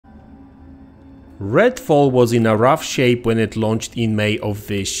Redfall was in a rough shape when it launched in May of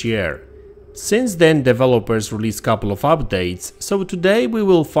this year. Since then, developers released a couple of updates, so today we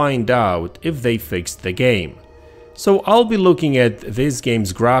will find out if they fixed the game. So I'll be looking at this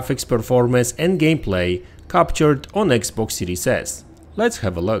game's graphics, performance and gameplay captured on Xbox Series S. Let's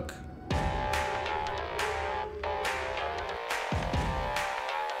have a look.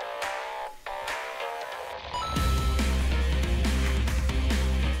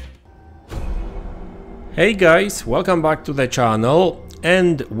 Hey guys, welcome back to the channel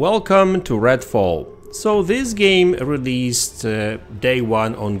and welcome to Redfall. So this game released day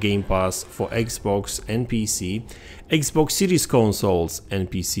one on Game Pass for Xbox and PC, Xbox Series consoles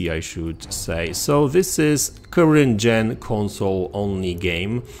and PC I should say. So this is current gen console only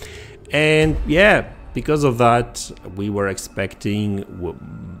game, and yeah, because of that we were expecting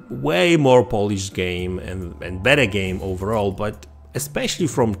way more polished game and better game overall, but especially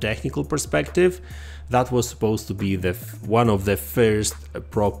from technical perspective, that was supposed to be one of the first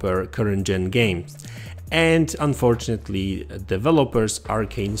proper current gen games. And unfortunately, developers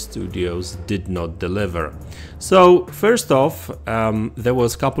Arcane Studios did not deliver. So first off, there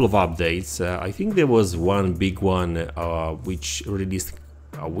was a couple of updates. I think there was one big one which released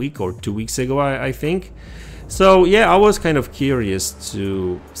a week or 2 weeks ago, I think. So yeah, I was kind of curious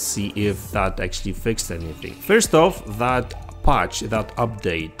to see if that actually fixed anything. First off, that patch, that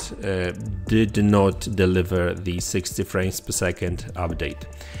update did not deliver the 60 frames per second update.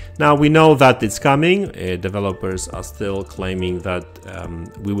 Now we know that it's coming. Developers are still claiming that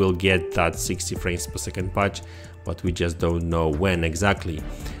we will get that 60 frames per second patch, but we just don't know when exactly.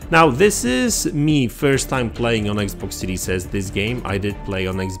 Now this is me first time playing on Xbox Series S this game. I did play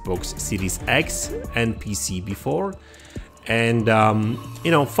on Xbox Series X and PC before. And you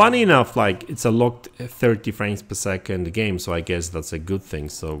know, funny enough, like it's a locked 30 frames per second game, so I guess that's a good thing.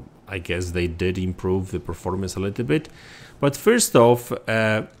 So I guess they did improve the performance a little bit. But first off,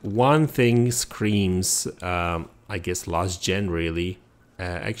 one thing screams, I guess last gen really,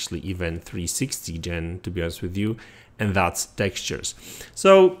 actually even 360 gen to be honest with you, and that's textures.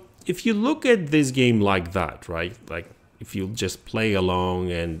 So if you look at this game like that, right, like if you just play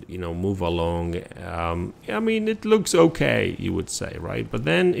along and, you know, move along, I mean, it looks okay, you would say, right? But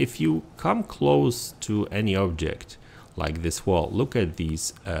then if you come close to any object like this wall, look at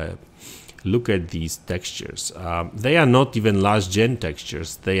these textures. They are not even last gen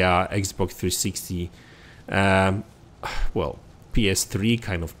textures. They are Xbox 360, well, PS3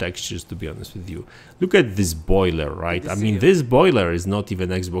 kind of textures, to be honest with you. Look at this boiler, right? I mean, this boiler is not even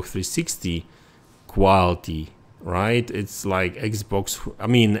Xbox 360 quality, right? It's like Xbox, I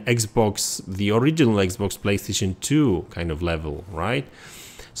mean Xbox, the original Xbox PlayStation 2 kind of level, right?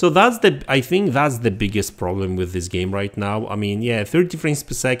 So that's I think that's the biggest problem with this game right now. I mean, yeah, 30 frames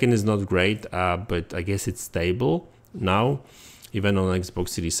per second is not great, but I guess it's stable now, even on Xbox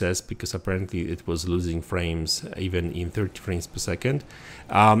Series S, because apparently it was losing frames even in 30 frames per second.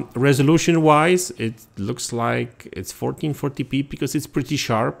 Resolution wise, it looks like it's 1440p because it's pretty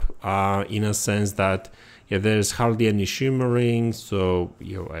sharp, in a sense that yeah, there's hardly any shimmering, so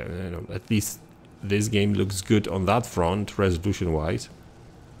you know, at least this game looks good on that front, resolution-wise.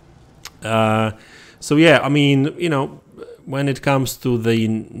 So yeah, I mean, you know, when it comes to the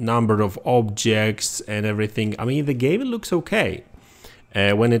number of objects and everything, I mean, the game looks okay.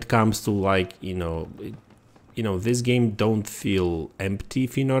 When it comes to like, you know, this game don't feel empty,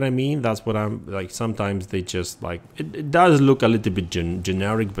 if you know what I mean. That's what I'm like. Sometimes they just like it does look a little bit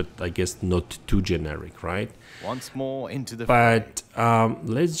generic, but I guess not too generic, right? Once more into the but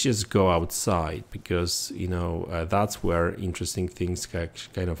let's just go outside, because you know, that's where interesting things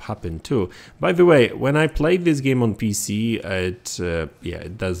kind of happen too. By the way, when I played this game on PC, yeah,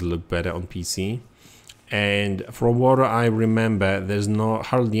 it does look better on PC. And from what I remember, there's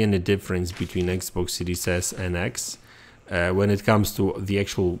hardly any difference between Xbox Series S and X. When it comes to the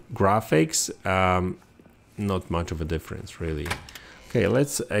actual graphics, not much of a difference, really. Okay,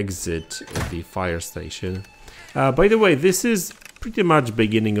 let's exit the fire station. By the way, this is pretty much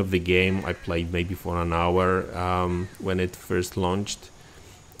beginning of the game. I played maybe for an hour when it first launched.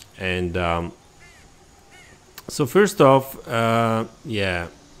 And so first off, yeah,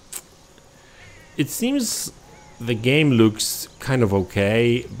 it seems the game looks kind of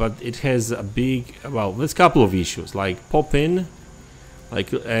okay, but it has a big, well, there's a couple of issues, like pop in,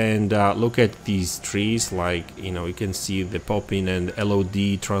 like, and look at these trees, like, you know, you can see the pop in and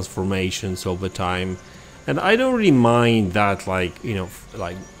LOD transformations all the time. And I don't really mind that, like, you know,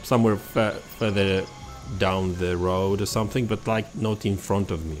 like somewhere further down the road or something, but like not in front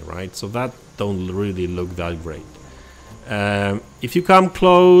of me, right? So that don't really look that great. If you come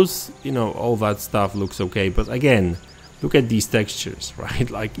close, you know, all that stuff looks okay. But again, look at these textures, right?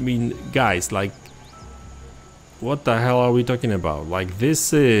 Like, I mean, guys, like, what the hell are we talking about? Like,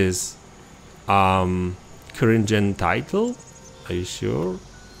 this is current gen title. Are you sure?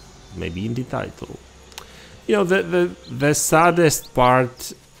 Maybe in the title. You know, the saddest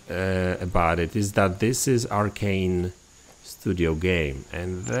part about it is that this is Arcane Studio game,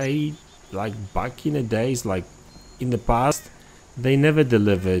 and they, like, back in the days, like in the past, they never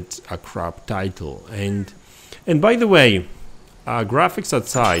delivered a crap title. And by the way, graphics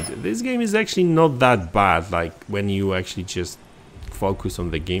aside, this game is actually not that bad. Like, when you actually just focus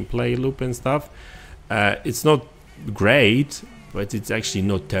on the gameplay loop and stuff, it's not great, but it's actually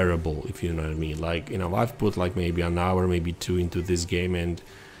not terrible, if you know what I mean. Like, you know, I've put like maybe an hour, maybe two into this game, and,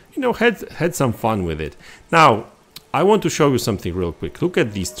 you know, had some fun with it. Now, I want to show you something real quick. Look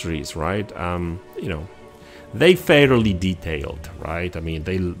at these trees, right? You know, they fairly detailed, right? I mean,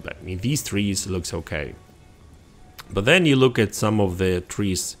 these trees looks okay. But then you look at some of the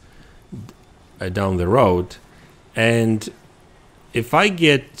trees down the road, and if I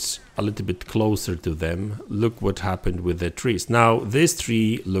get a little bit closer to them, look what happened with the trees. Now, this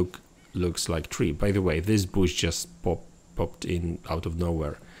tree looks like tree. By the way, this bush just popped in out of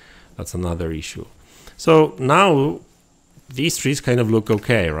nowhere. That's another issue. So now these trees kind of look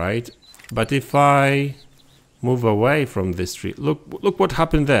okay, right? But if I move away from this tree, look what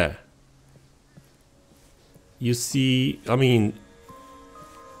happened there. You see, I mean,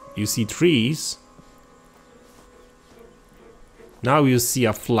 you see trees. Now you see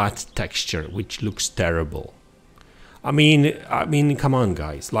a flat texture, which looks terrible. I mean, come on,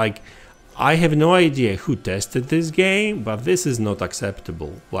 guys. Like, I have no idea who tested this game, but this is not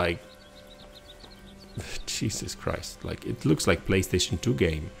acceptable. Like, Jesus Christ. Like, it looks like PlayStation 2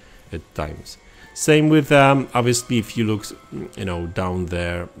 game at times. Same with, obviously, if you look, you know, down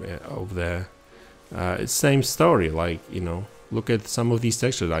there, over there, it's same story. Like, you know, look at some of these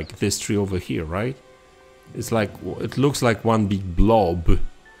textures, like this tree over here, right? It's like, it looks like one big blob,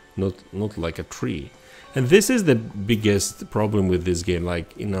 not like a tree. And this is the biggest problem with this game.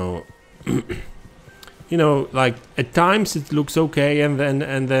 Like, you know, you know, like at times it looks okay, and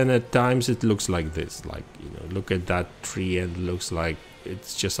then at times it looks like this. Like, you know, look at that tree, and it looks like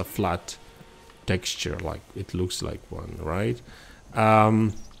it's just a flat texture. Like, it looks like one, right?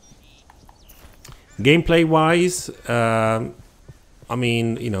 Gameplay wise, I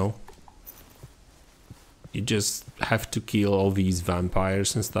mean, you know, you just have to kill all these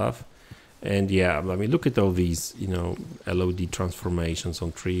vampires and stuff. And yeah, I mean, look at all these, you know, LOD transformations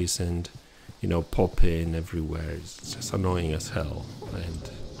on trees, and, you know, pop in everywhere. It's just annoying as hell.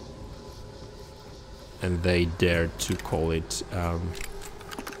 And they dare to call it,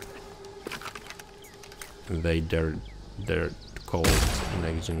 they dare to call it an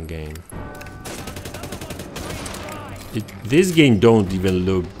next-gen game. This game don't even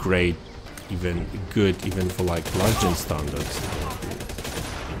look great, even good, even for like last-gen standards.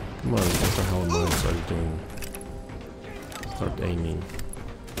 Come on, what the hell am I doing? Start aiming.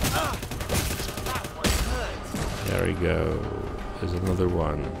 There we go. There's another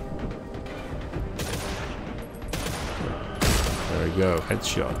one. There we go,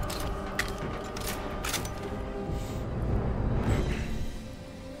 headshot.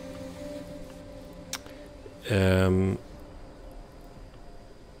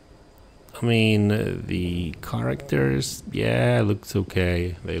 I mean, the characters, yeah, looks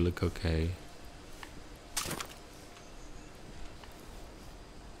okay. They look okay.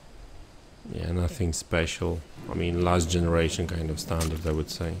 Yeah, nothing special. I mean, last generation kind of standard, I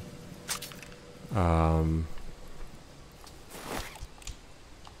would say. Now,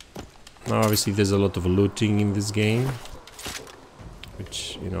 obviously, there's a lot of looting in this game,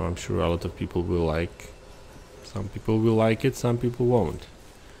 which, you know, I'm sure a lot of people will like. Some people will like it, some people won't.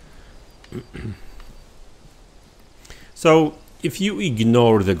 So, if you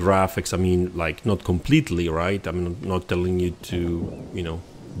ignore the graphics, I mean, like, not completely, right? I'm not telling you to, you know,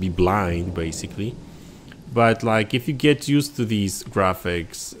 be blind, basically. But, like, if you get used to these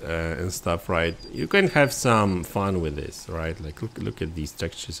graphics and stuff, right, you can have some fun with this, right? Like, look at these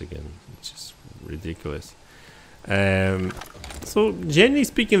textures again, which is ridiculous. So, generally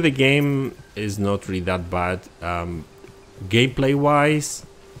speaking, the game is not really that bad. Gameplay-wise,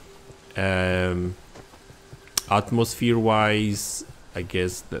 atmosphere-wise, I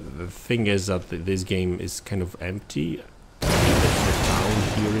guess the thing is that this game is kind of empty. The town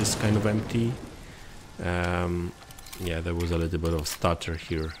here is kind of empty. Yeah, there was a little bit of stutter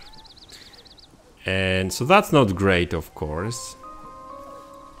here. And so that's not great, of course.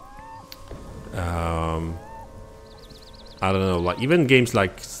 I don't know, like even games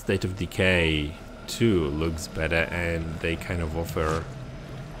like State of Decay 2 looks better, and they kind of offer,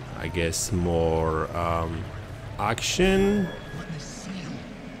 I guess, more action.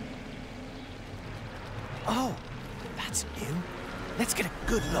 Oh, that's new. Let's get a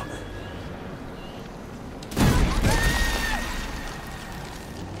good look.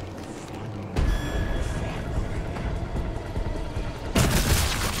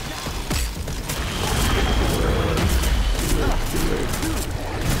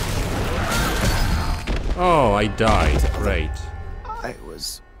 Oh, I died. Great. I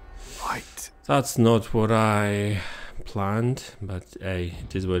was right. That's not what I planned, but hey,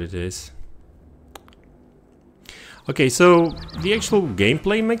 it is what it is. Okay, so the actual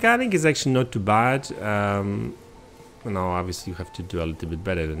gameplay mechanic is actually not too bad. No, obviously you have to do a little bit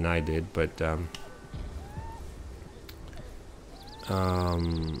better than I did, but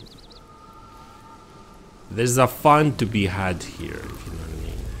there's a fun to be had here, if you know what I mean.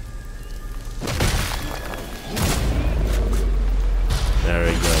 There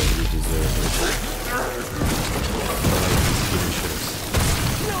we go, you deserve it.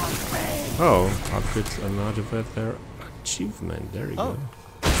 Oh, upgrades another their achievement. There you go.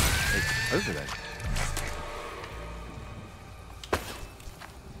 It's over then.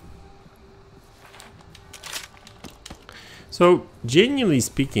 So, genuinely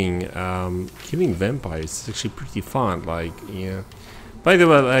speaking, killing vampires is actually pretty fun. Like, yeah. By the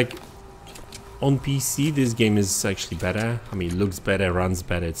way, like, on PC, this game is actually better. I mean, it looks better, runs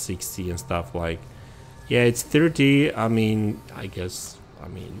better at 60 and stuff. Like, yeah, it's 30. I mean, I guess,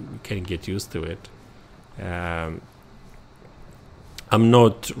 you can get used to it. I'm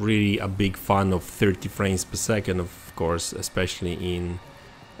not really a big fan of 30 frames per second, of course, especially in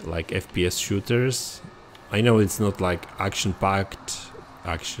like FPS shooters. I know it's not like action-packed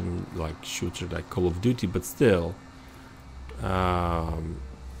action like shooter like Call of Duty, but still.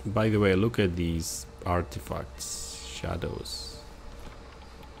 By the way, look at these artifacts, shadows.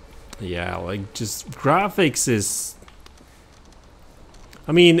 Yeah, like just graphics is...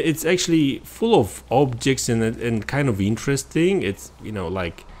 I mean, it's actually full of objects and kind of interesting. It's, you know,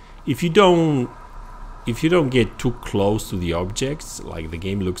 like if you don't get too close to the objects, like the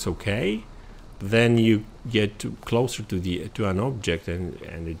game looks okay, then you get too closer to an object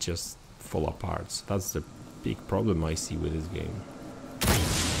and it just fall apart. So that's the big problem I see with this game.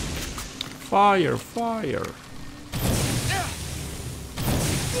 Fire, fire.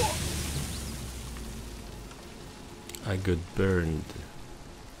 I got burned.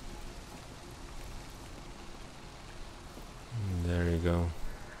 There you go.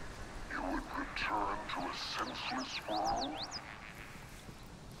 You would return to a senseless world?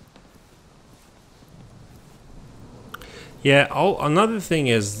 Yeah, another thing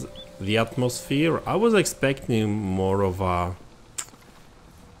is the atmosphere. I was expecting more of a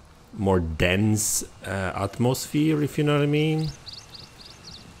more dense atmosphere, if you know what I mean.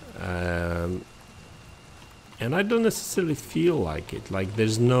 And I don't necessarily feel like it. Like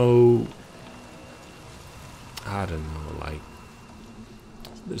there's no... I don't know, like...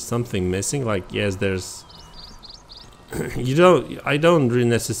 There's something missing. Like, yes, there's... I don't really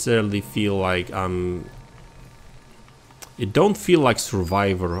necessarily feel like it don't feel like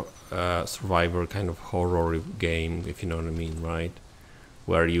Survivor kind of horror game, if you know what I mean, right?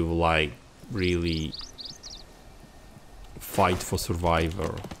 Where you like really fight for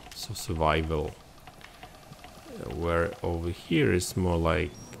survivor, so survival. Where over here is more like,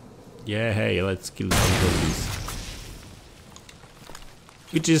 yeah, hey, let's kill some zombies.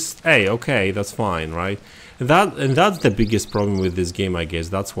 Which is, hey, okay, that's fine, right? And that's the biggest problem with this game, I guess.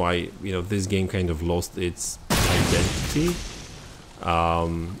 That's why, you know, this game kind of lost its identity. I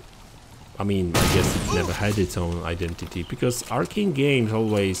mean, I guess it never had its own identity, because Arcane games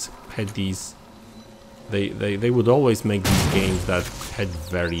always had these... They would always make these games that had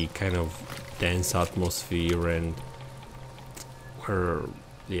very kind of dense atmosphere and were,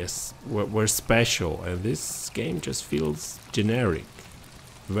 yes, were special, and this game just feels generic,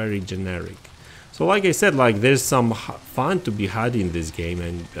 very generic. So like I said, like there's some fun to be had in this game,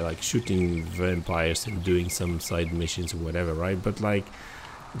 and like shooting vampires and doing some side missions or whatever, right? But like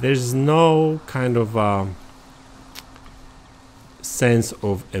there's no kind of sense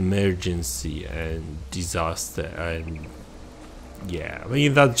of emergency and disaster, and yeah, I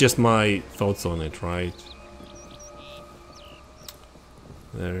mean that's just my thoughts on it, right?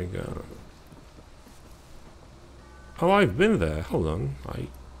 There we go. Oh, I've been there. Hold on,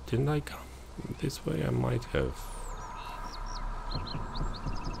 didn't I come this way? I might have.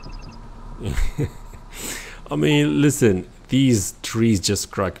 I mean, listen, these trees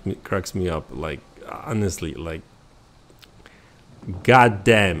just cracks me up. Like honestly, like God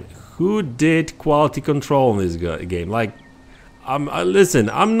damn, who did quality control in this game? Like, listen,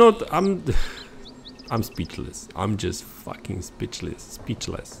 I'm speechless. I'm just fucking speechless.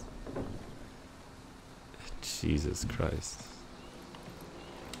 Jesus Christ.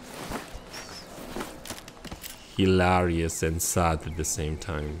 Hilarious and sad at the same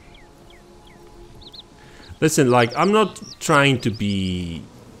time. Listen, like, I'm not trying to be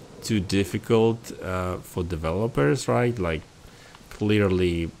too difficult for developers, right? Like,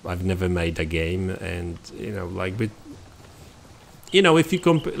 clearly I've never made a game, and you know, like, but you know, if you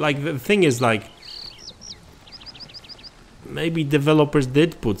like, the thing is, like, maybe developers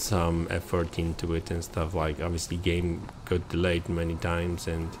did put some effort into it and stuff. Like, obviously game got delayed many times,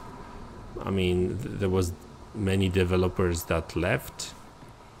 and I mean, there was many developers that left,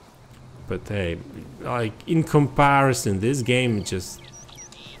 but hey, like, in comparison, this game just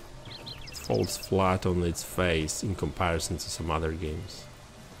falls flat on its face in comparison to some other games.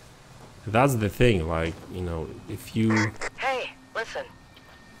 That's the thing, like, you know, if you... Hey, listen.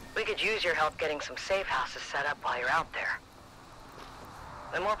 We could use your help getting some safe houses set up while you're out there.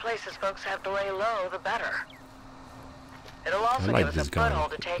 The more places folks have to lay low, the better. It'll also give us a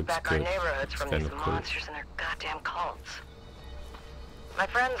foothold to take back our neighborhoods from these monsters and their goddamn cults. My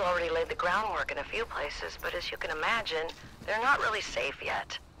friends already laid the groundwork in a few places, but as you can imagine, they're not really safe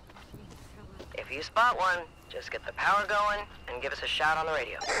yet. If you spot one, just get the power going and give us a shout on the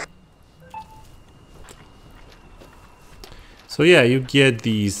radio. So yeah, you get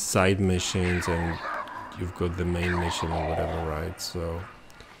these side missions and you've got the main mission or whatever, right? So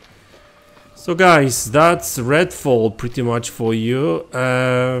guys, that's Redfall pretty much for you.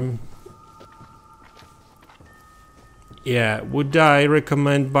 Yeah, would I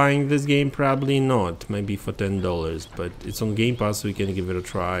recommend buying this game? Probably not. Maybe for $10, but it's on Game Pass, so we can give it a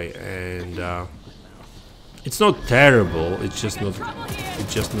try. And it's not terrible. It's just not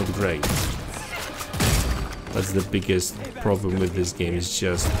great. That's the biggest problem with this game. It's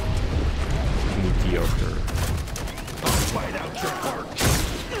just mediocre.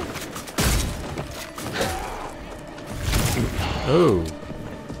 Oh.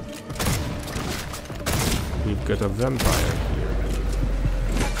 We've got a vampire here.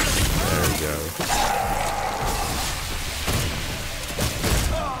 There we go.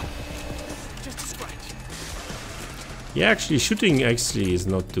 Just a scratch. Yeah, actually, shooting is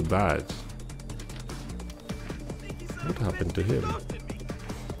not too bad. What happened to him?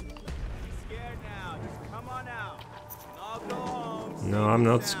 No, I'm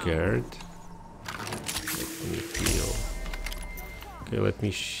not scared. Let me feel. Okay, let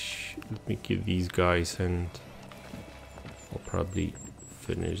me kill these guys and I'll probably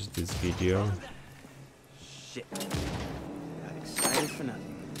finish this video. Shit. Got excited for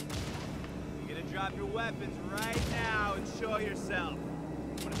nothing. You're gonna drop your weapons right now and show yourself.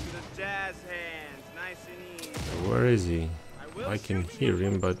 Put it through the jazz hands, nice and easy. Where is he? I can hear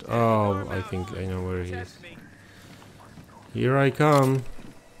him, but oh, I think I know where he is. Here I come.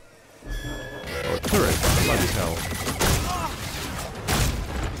 Oh, turret! Bloody hell!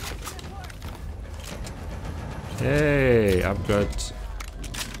 Hey, I've got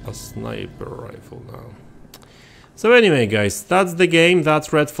a sniper rifle now. So anyway, guys, that's the game. That's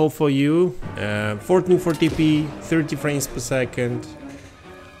Redfall for you. 1440p, 30 frames per second.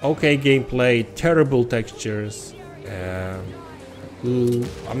 Okay gameplay, terrible textures. I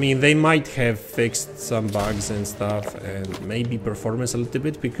mean, they might have fixed some bugs and stuff, and maybe performance a little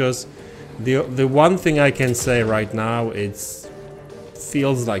bit, because the one thing I can say right now, it's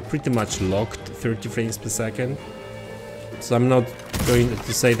feels like pretty much locked 30 frames per second. So I'm not going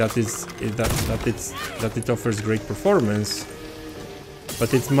to say that it offers great performance,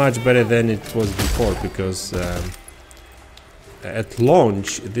 but it's much better than it was before, because at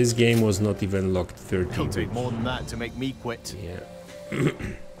launch this game was not even locked 30. It'll take more than that to make me quit. Yeah.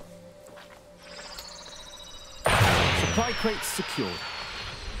 Supply crates secured.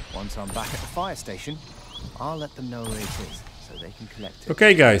 Once I'm back at the fire station, I'll let them know where it is, so they can collect it.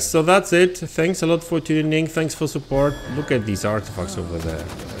 Okay guys, so that's it. Thanks a lot for tuning in, thanks for support. Look at these artifacts over there.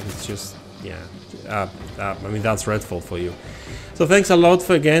 It's just, yeah. I mean, that's Redfall for you. So thanks a lot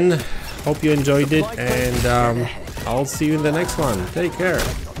for again. Hope you enjoyed it, and I'll see you in the next one. Take care.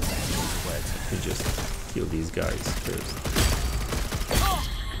 Let me just kill these guys first.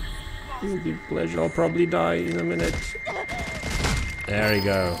 It'll be a pleasure. I'll probably die in a minute. There we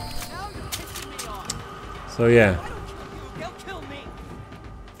go. So yeah.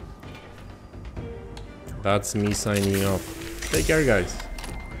 That's me signing off. Take care, guys.